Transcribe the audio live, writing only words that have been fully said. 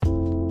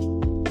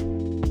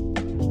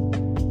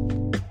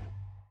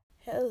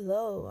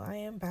Hello, I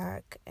am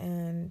back,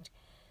 and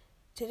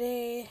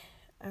today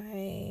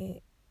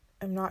I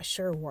am not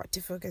sure what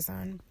to focus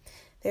on.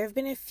 There have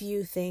been a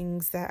few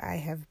things that I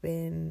have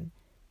been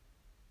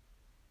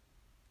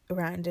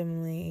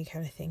randomly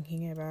kind of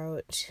thinking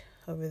about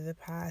over the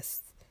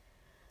past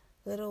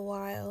little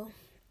while.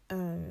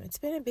 It's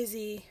been a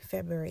busy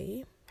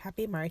February.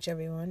 Happy March,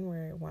 everyone.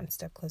 We're one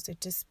step closer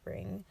to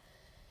spring.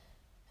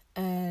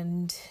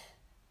 And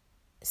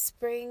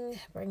spring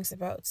brings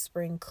about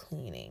spring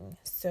cleaning.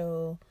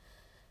 So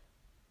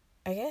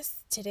I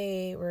guess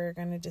today we're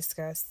going to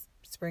discuss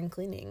spring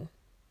cleaning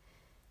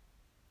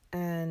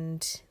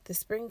and the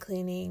spring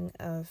cleaning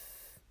of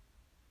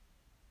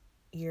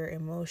your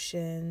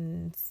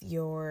emotions,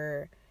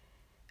 your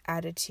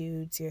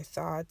attitudes, your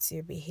thoughts,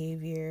 your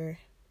behavior,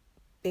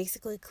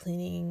 basically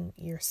cleaning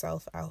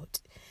yourself out.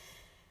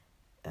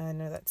 I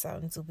know that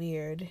sounds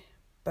weird,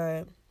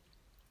 but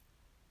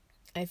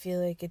I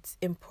feel like it's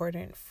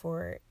important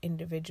for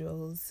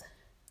individuals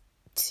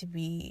to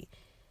be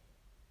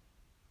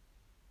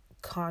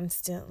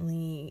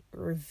constantly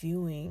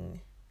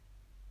reviewing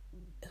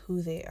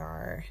who they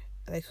are,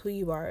 like who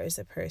you are as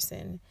a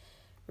person,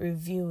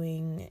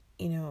 reviewing,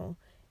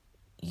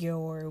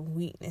 your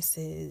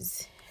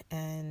weaknesses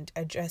and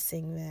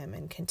addressing them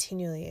and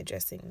continually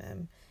addressing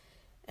them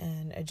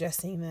and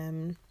addressing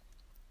them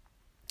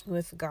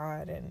with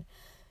God and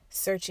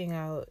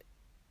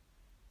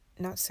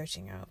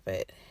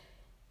but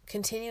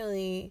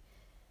continually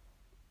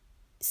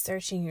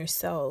searching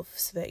yourself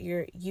so that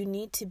you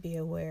need to be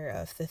aware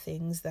of the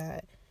things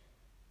that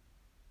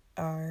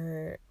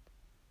are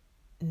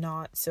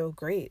not so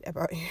great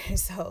about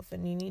yourself,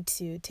 and you need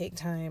to take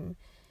time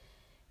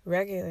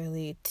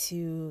regularly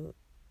to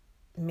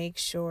make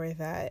sure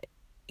that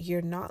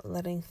you're not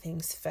letting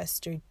things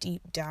fester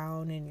deep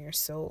down in your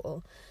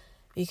soul,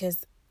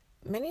 because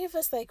many of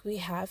us, we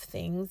have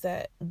things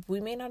that we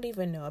may not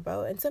even know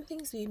about, and some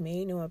things we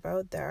may know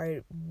about that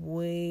are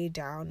way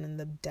down in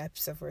the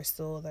depths of our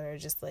soul that are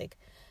just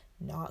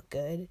not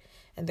good,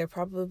 and they're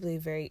probably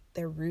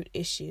they're root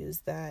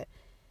issues that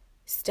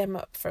stem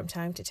up from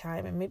time to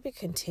time and maybe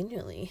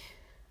continually,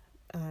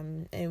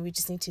 and we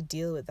just need to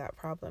deal with that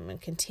problem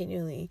and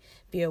continually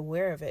be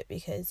aware of it,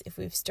 because if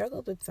we've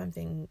struggled with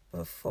something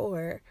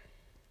before,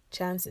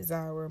 chances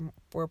are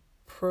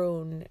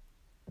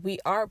we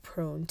are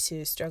prone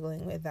to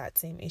struggling with that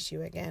same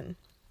issue again.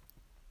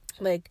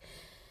 I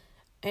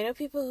know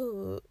people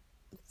who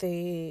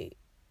I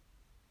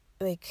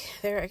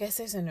guess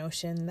there's a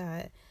notion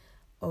that,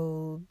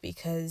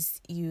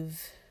 because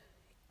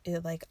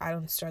I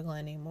don't struggle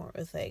anymore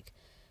with an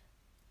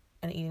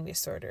eating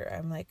disorder.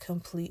 I'm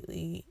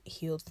completely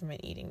healed from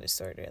an eating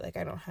disorder.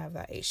 I don't have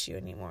that issue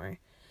anymore.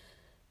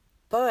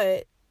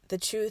 But the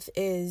truth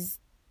is,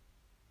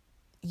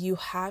 you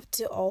have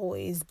to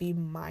always be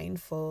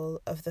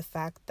mindful of the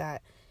fact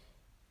that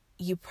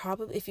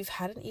if you've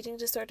had an eating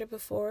disorder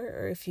before,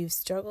 or if you've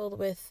struggled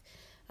with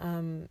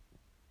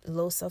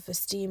low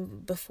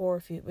self-esteem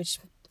before, which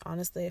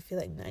honestly I feel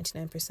like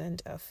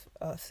 99%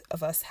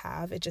 of us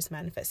have, it just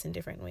manifests in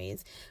different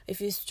ways. If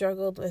you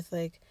struggled with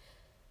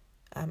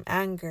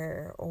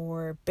anger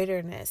or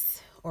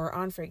bitterness or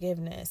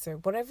unforgiveness or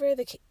whatever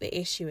the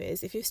issue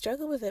is, if you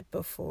struggle with it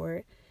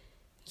before,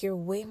 you're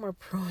way more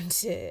prone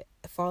to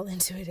fall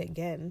into it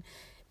again.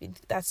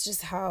 That's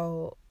just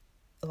how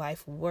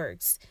life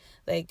works.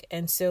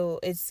 And so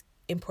it's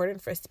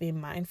important for us to be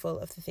mindful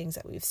of the things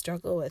that we've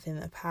struggled with in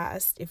the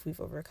past, if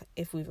we've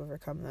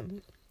overcome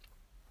them,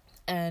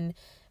 and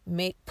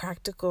make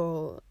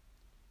practical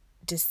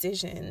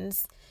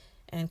decisions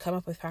and come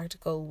up with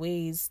practical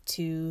ways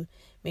to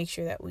make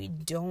sure that we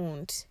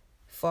don't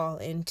fall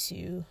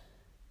into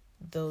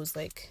those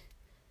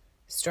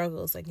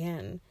struggles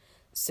again.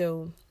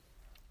 So,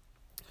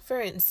 for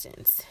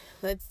instance,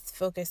 let's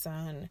focus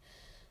on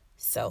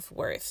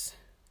self-worth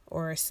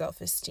or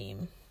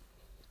self-esteem.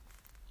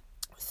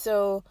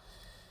 So,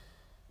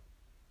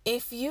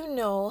 if you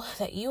know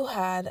that you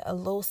had a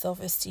low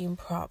self-esteem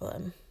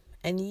problem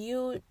and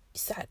you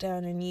sat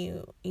down and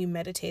you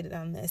meditated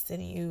on this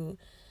and you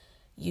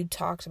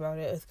talked about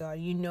it with God,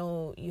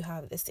 you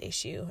have this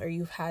issue, or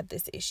you've had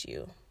this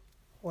issue,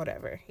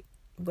 whatever,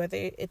 whether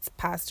it's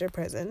past or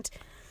present,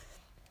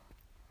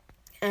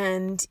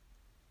 and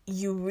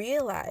you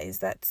realize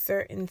that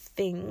certain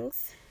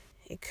things,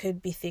 it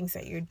could be things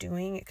that you're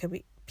doing, it could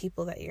be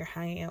people that you're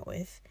hanging out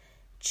with,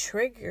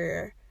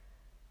 trigger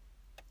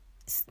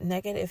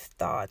negative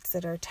thoughts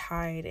that are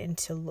tied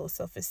into low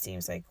self-esteem.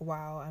 It's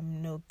wow,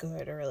 I'm no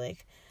good, or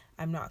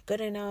I'm not good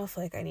enough,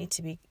 I need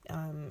to be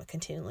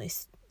continually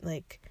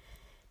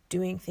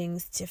doing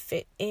things to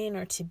fit in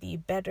or to be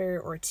better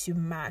or to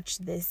match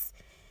this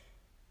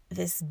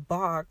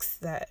box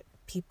that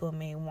people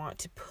may want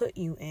to put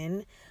you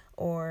in,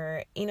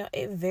 or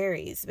it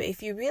varies. But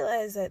if you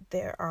realize that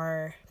there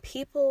are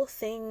people,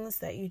 things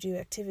that you do,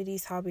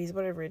 activities, hobbies,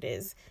 whatever it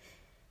is,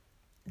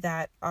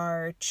 that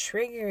are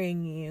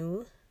triggering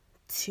you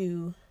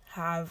to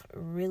have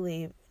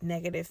really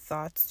negative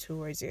thoughts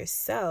towards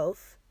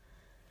yourself,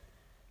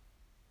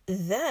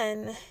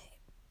 then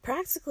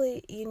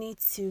practically you need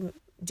to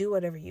do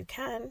whatever you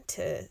can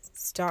to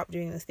stop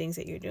doing the things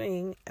that you're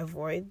doing,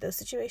 avoid those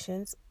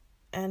situations,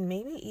 and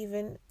maybe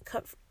even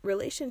cut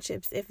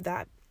relationships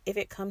if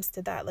it comes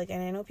to that. Like,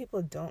 and I know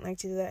people don't like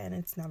to do that, and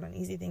it's not an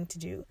easy thing to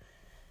do.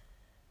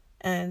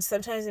 And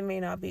sometimes it may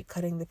not be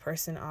cutting the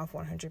person off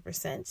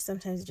 100%.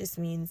 Sometimes it just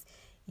means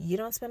you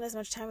don't spend as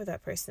much time with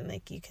that person.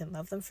 Like, you can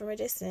love them from a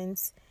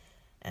distance,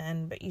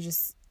 but you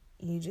just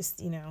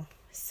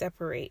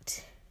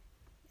separate,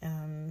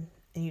 and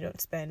you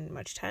don't spend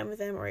much time with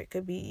them. Or it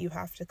could be you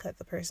have to cut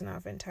the person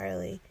off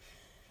entirely.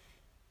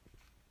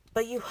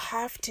 But you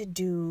have to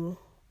do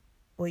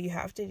what you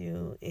have to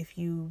do if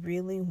you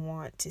really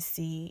want to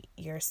see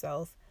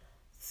yourself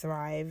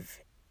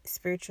thrive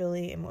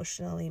spiritually,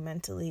 emotionally,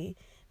 mentally,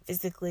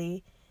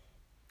 physically.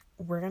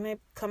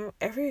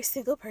 Every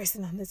single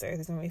person on this earth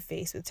is going to be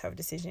faced with tough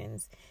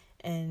decisions,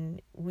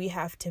 and we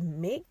have to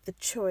make the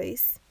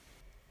choice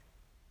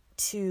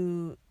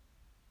to,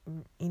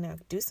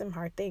 do some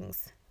hard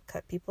things,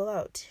 cut people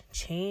out,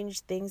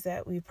 change things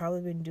that we've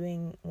probably been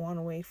doing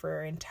one way for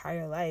our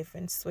entire life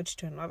and switch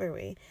to another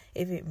way,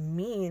 if it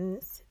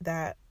means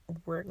that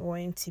we're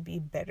going to be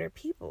better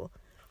people.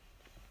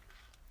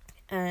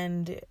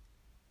 And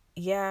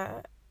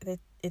yeah,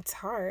 it's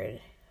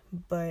hard,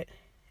 but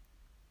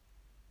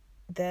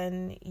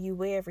then you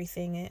weigh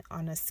everything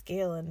on a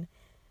scale, and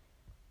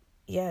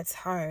yeah, it's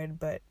hard,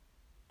 but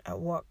at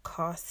what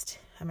cost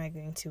am I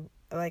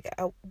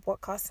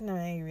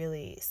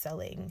really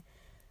selling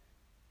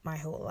my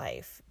whole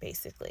life?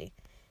 Basically,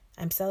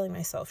 I'm selling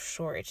myself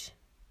short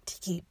to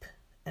keep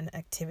an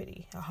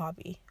activity, a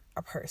hobby,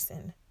 a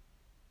person,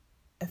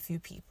 a few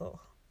people.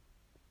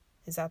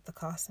 Is that the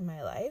cost of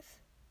my life?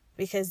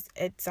 Because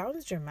it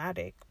sounds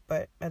dramatic,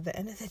 but at the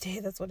end of the day,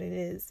 that's what it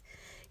is.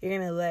 You're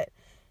going to let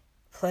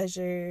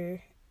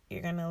pleasure,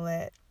 you're going to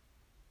let,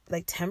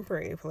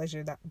 temporary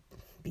pleasure, that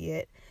be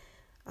it.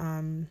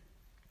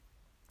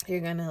 You're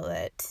going to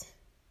let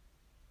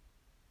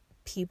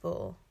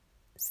people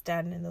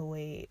stand in the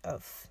way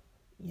of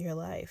your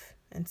life,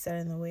 and stand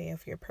in the way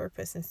of your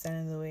purpose, and stand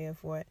in the way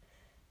of what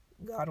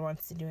God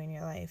wants to do in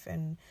your life,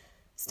 and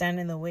stand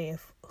in the way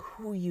of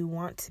who you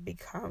want to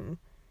become.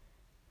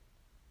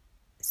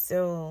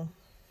 So,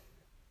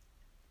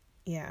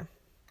 yeah.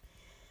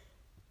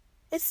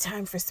 It's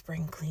time for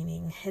spring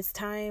cleaning. It's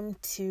time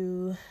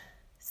to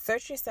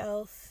search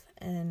yourself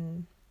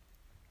and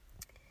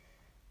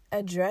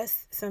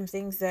address some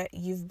things that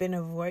you've been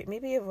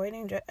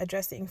avoiding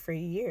addressing for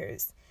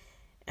years.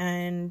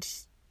 And,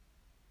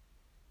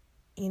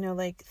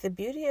 the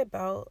beauty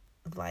about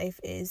life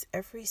is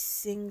every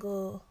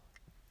single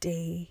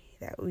day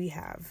that we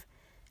have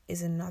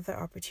is another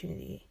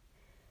opportunity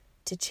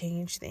to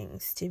change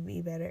things, to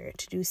be better,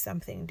 to do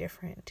something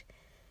different.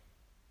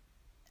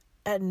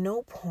 At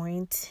no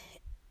point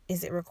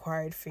is it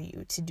required for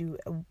you to do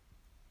a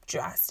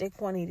drastic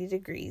 180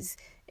 degrees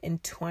in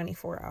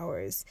 24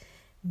 hours.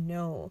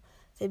 No,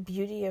 the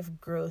beauty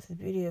of growth, the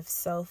beauty of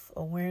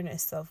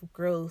self-awareness,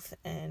 self-growth,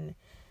 and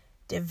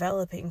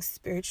developing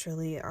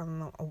spiritually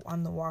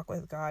on the walk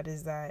with God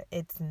is that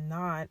it's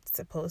not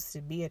supposed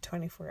to be a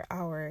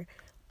 24-hour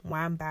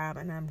wham bam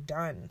and I'm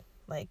done.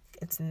 Like,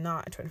 it's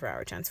not a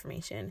 24-hour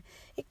transformation.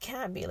 It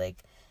can't be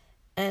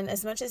and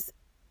as much as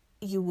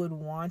you would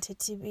want it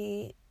to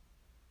be,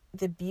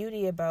 the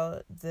beauty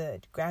about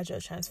the gradual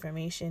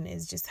transformation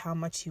is just how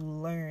much you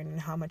learn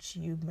and how much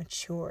you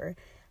mature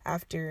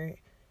after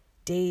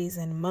days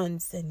and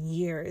months and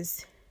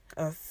years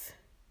of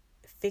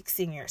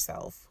fixing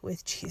yourself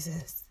with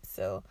Jesus.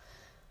 So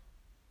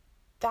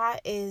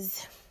that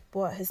is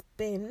what has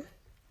been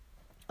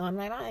on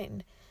my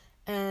mind,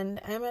 and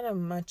I'm at a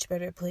much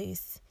better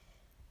place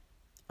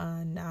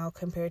now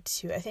compared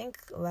to, I think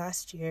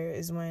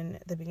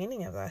the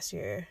beginning of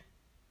last year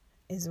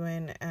is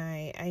when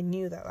I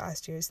knew that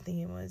last year's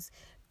theme was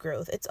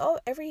growth.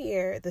 Every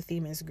year the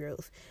theme is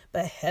growth,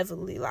 but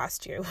heavily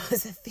last year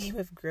was a theme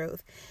of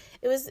growth.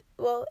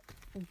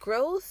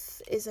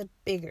 Growth is a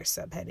bigger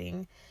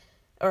subheading,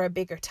 or a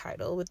bigger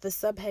title, with the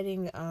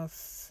subheading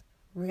of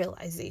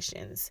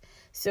realizations.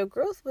 So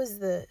growth was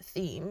the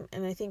theme,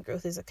 and I think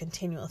growth is a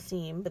continual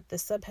theme, but the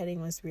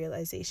subheading was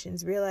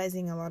realizations,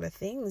 realizing a lot of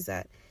things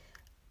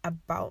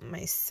about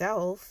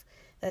myself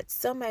that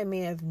some I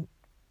may have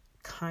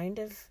kind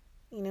of,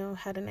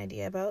 had an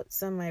idea about.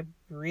 Some I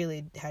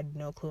really had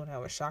no clue, and I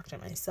was shocked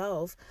at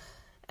myself.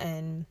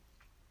 And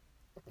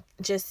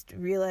just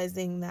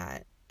realizing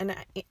that, and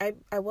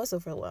I was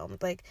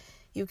overwhelmed.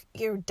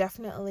 You're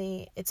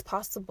definitely, it's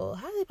possible,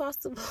 highly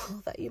possible,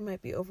 that you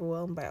might be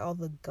overwhelmed by all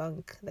the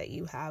gunk that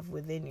you have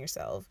within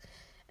yourself.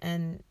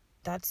 And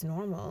that's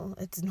normal.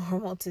 It's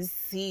normal to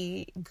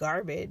see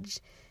garbage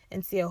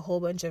and see a whole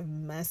bunch of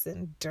mess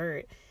and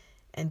dirt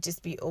and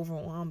just be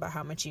overwhelmed by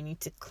how much you need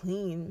to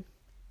clean.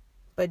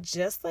 But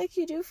just like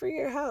you do for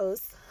your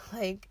house,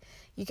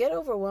 you get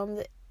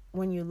overwhelmed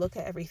when you look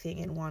at everything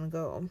in one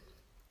go.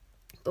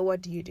 But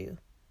what do?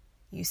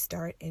 You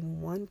start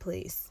in one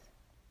place.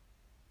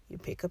 You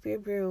pick up your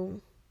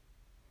broom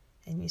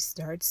and you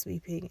start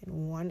sweeping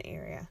in one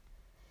area.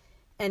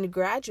 And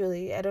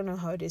gradually, I don't know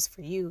how it is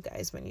for you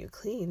guys when you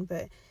clean,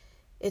 but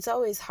it's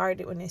always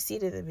hard when I see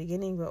it at the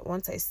beginning, but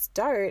once I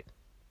start,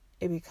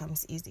 it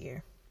becomes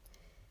easier.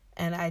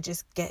 And I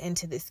just get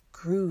into this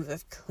groove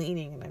of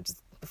cleaning, and I'm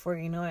just, before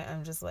you know it,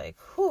 I'm just like,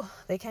 whew,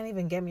 they can't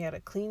even get me out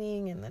of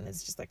cleaning, and then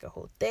it's just like a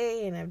whole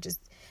day, and I've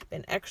just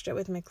been extra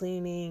with my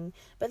cleaning.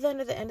 But then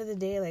at the end of the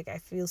day, like, I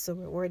feel so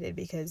rewarded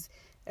because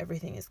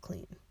everything is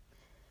clean.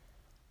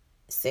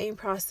 Same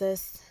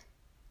process,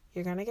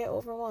 you're gonna get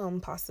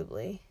overwhelmed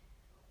possibly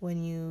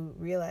when you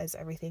realize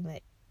everything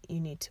that you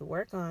need to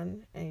work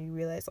on, and you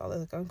realize all of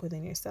the gunk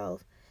within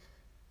yourself.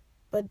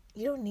 But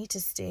you don't need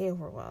to stay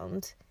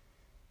overwhelmed.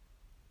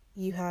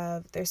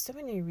 There's so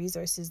many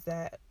resources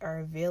that are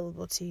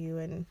available to you,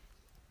 and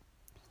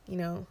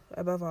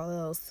above all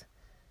else,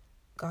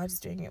 God's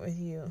doing it with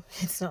you.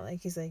 It's not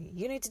like he's like,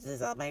 you need to do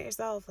this all by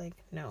yourself. Like,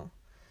 no.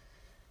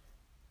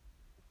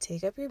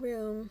 Take up your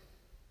broom,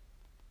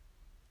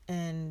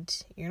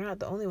 and you're not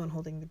the only one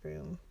holding the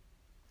broom,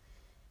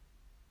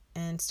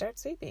 and start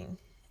sweeping,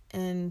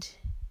 and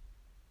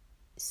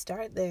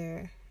start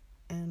there,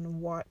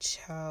 and watch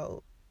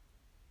how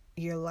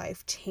your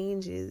life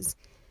changes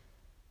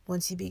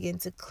once you begin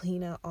to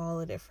clean out all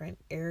the different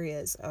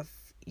areas of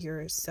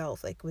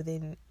yourself, like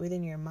within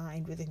your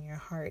mind, within your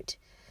heart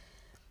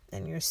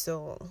and your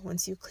soul.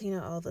 Once you clean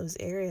out all those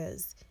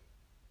areas,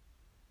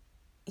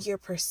 your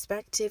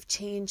perspective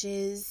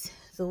changes,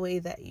 the way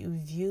that you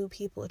view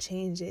people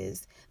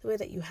changes, the way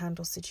that you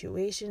handle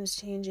situations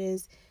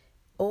changes.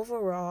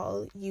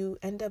 Overall, you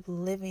end up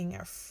living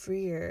a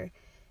freer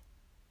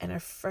and a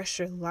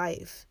fresher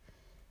life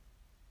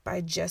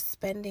by just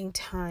spending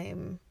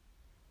time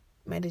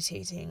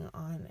meditating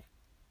on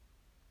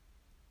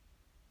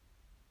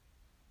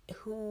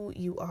who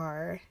you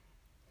are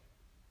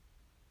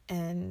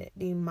and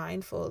being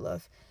mindful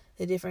of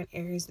the different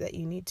areas that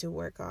you need to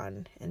work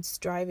on, and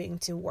striving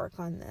to work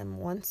on them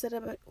one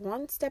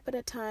step at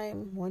a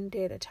time, one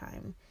day at a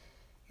time.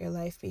 Your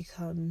life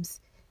becomes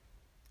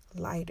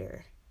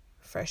lighter,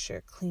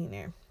 fresher,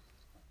 cleaner.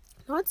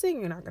 Not saying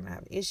you're not going to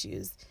have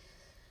issues,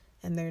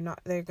 and they're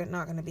not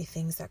going to be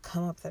things that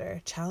come up that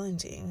are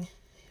challenging,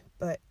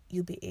 but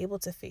you'll be able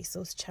to face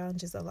those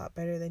challenges a lot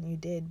better than you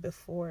did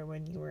before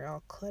when you were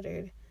all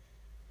cluttered.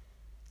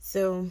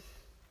 So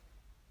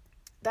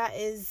that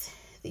is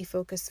the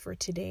focus for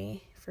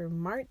today, for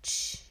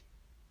March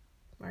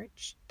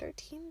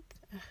 13th.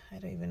 I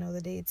don't even know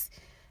the dates.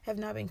 I have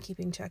not been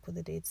keeping track with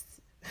the dates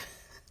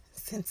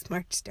since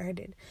March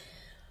started.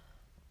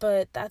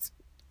 But that's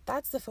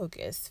the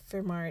focus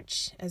for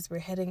March as we're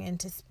heading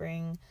into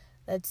spring.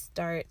 Let's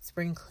start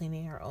spring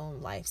cleaning our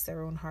own lives,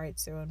 our own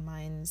hearts, our own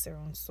minds, our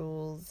own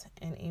souls,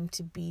 and aim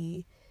to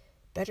be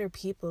better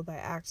people by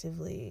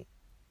actively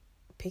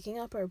picking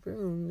up our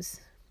brooms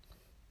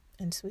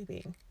and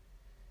sweeping,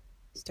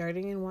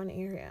 starting in one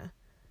area.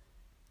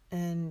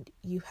 And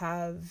you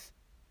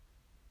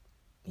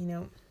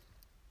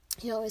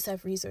always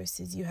have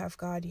resources. You have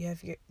God, you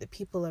have the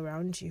people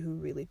around you who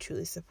really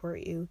truly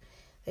support you,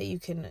 that you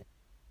can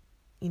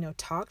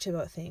talk to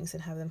about things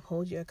and have them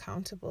hold you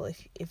accountable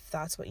if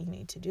that's what you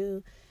need to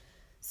do.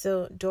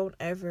 So don't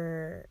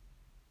ever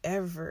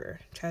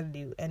try to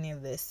do any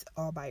of this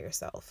all by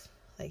yourself.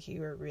 Like,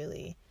 you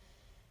really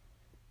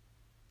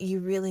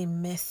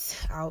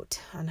miss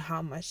out on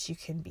how much you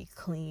can be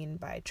clean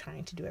by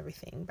trying to do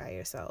everything by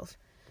yourself.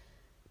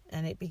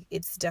 And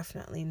it's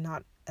definitely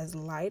not as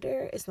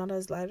lighter. It's not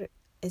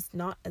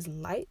as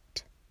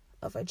light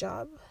of a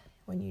job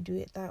when you do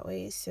it that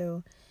way.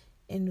 So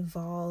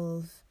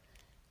involve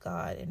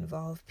God,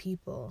 involve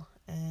people,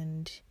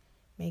 and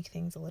make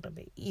things a little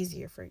bit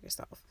easier for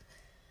yourself.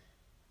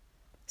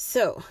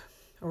 So,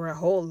 or a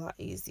whole lot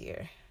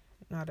easier.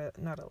 Not a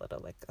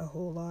little, like a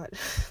whole lot,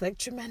 like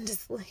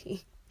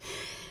tremendously,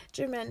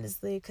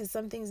 because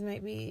some things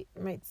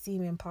might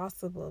seem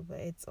impossible, but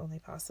it's only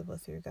possible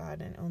through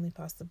God, and only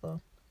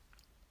possible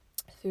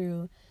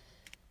through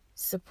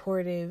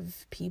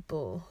supportive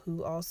people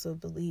who also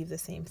believe the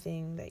same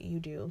thing that you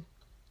do,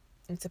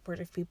 and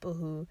supportive people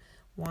who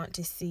want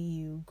to see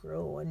you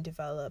grow and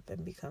develop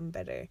and become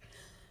better.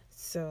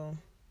 So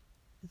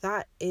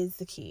that is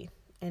the key.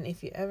 And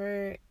if you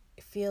ever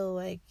feel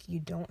like you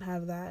don't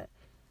have that,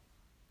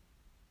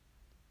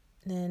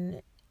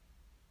 then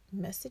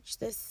message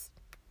this.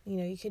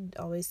 You could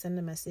always send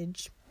a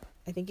message.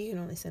 I think you can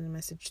only send a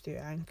message through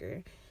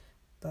Anchor,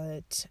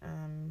 but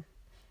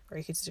or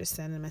you could just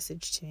send a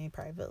message to me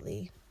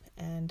privately,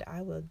 and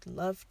I would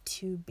love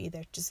to be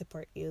there to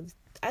support you.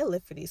 I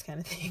live for these kind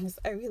of things.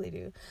 I really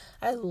do.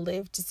 I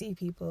live to see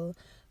people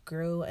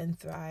grow and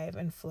thrive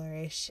and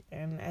flourish,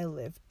 and I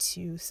live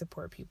to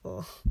support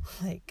people.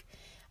 Like,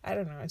 I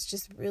don't know, it's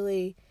just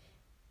really,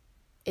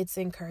 it's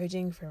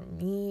encouraging for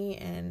me,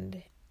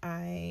 and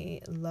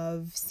I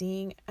love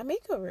seeing a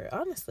makeover,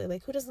 honestly.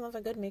 Like, who doesn't love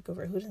a good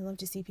makeover? Who doesn't love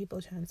to see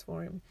people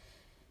transform?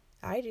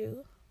 I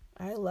do.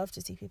 I love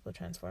to see people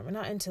transform, and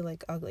not into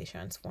like ugly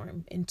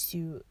transform,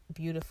 into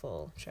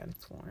beautiful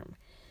transform,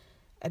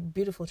 a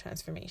beautiful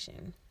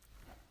transformation.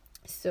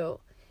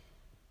 So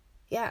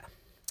yeah,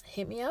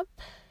 hit me up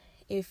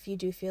if you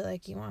do feel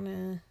like you want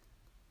to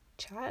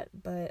chat.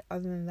 But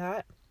other than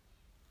that,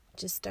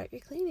 just start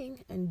your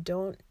cleaning and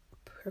don't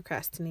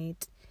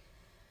procrastinate.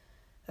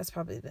 That's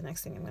probably the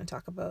next thing I'm going to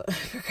talk about,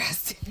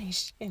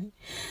 procrastination,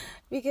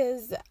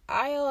 because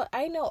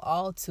I know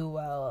all too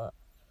well,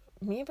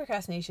 me and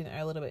procrastination are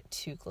a little bit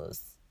too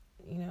close.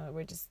 You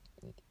know,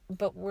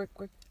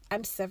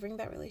 I'm severing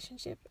that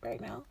relationship right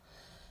now,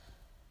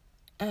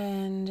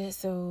 and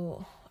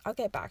so I'll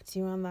get back to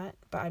you on that.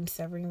 But I'm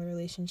severing the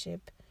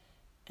relationship,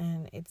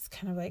 and it's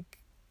kind of like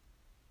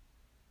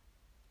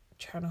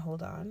trying to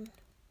hold on,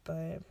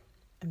 but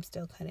I'm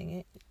still cutting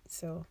it.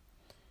 So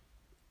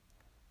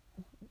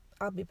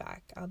I'll be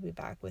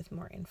back with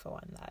more info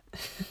on that.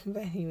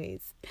 But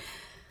anyways,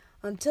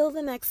 until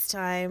the next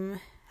time,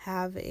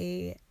 have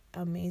a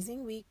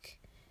amazing week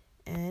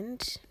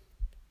and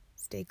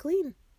stay clean.